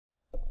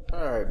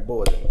Alright,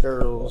 boys and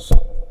girls,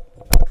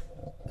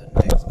 the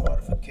next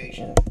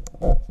modification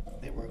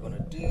that we're going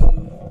to do is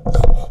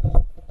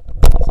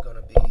going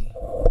to be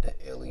the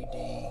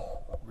LED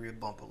rear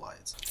bumper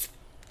lights.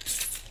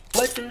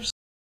 Reflectors.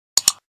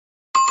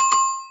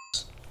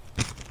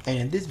 And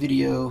in this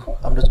video,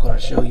 I'm just going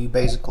to show you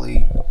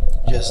basically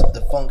just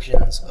the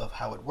functions of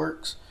how it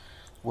works,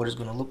 what it's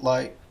going to look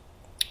like,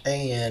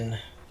 and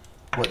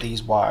what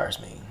these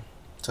wires mean.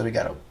 So we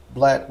got a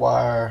black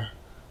wire,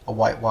 a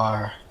white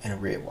wire, and a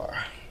red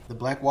wire. The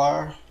black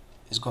wire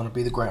is going to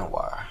be the ground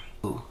wire.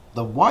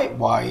 The white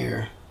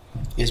wire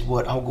is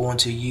what I'm going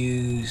to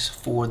use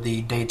for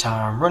the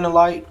daytime running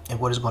light, and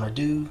what it's going to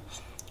do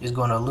is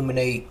going to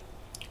illuminate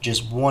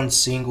just one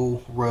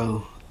single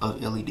row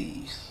of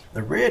LEDs.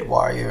 The red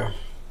wire,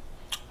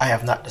 I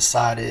have not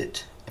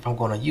decided if I'm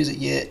going to use it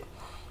yet,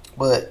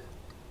 but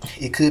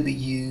it could be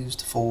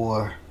used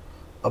for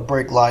a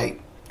brake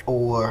light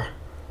or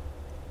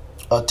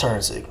a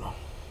turn signal.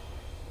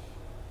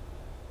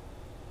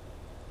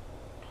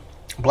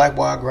 Black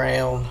wire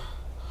ground,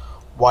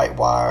 white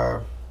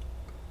wire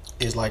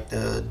is like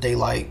the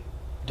daylight,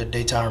 the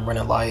daytime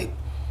running light,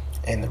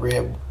 and the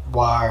red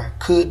wire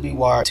could be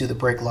wired to the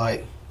brake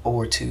light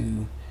or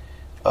to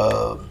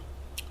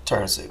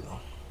turn signal.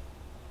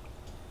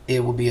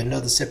 It will be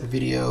another separate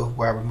video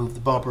where I remove the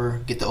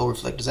bumper, get the old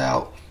reflectors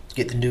out,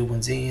 get the new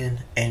ones in,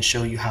 and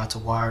show you how to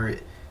wire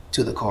it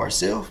to the car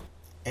itself.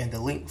 And the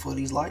link for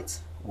these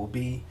lights will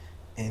be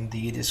in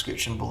the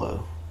description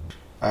below.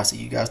 I'll see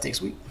you guys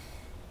next week.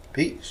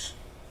 Peace.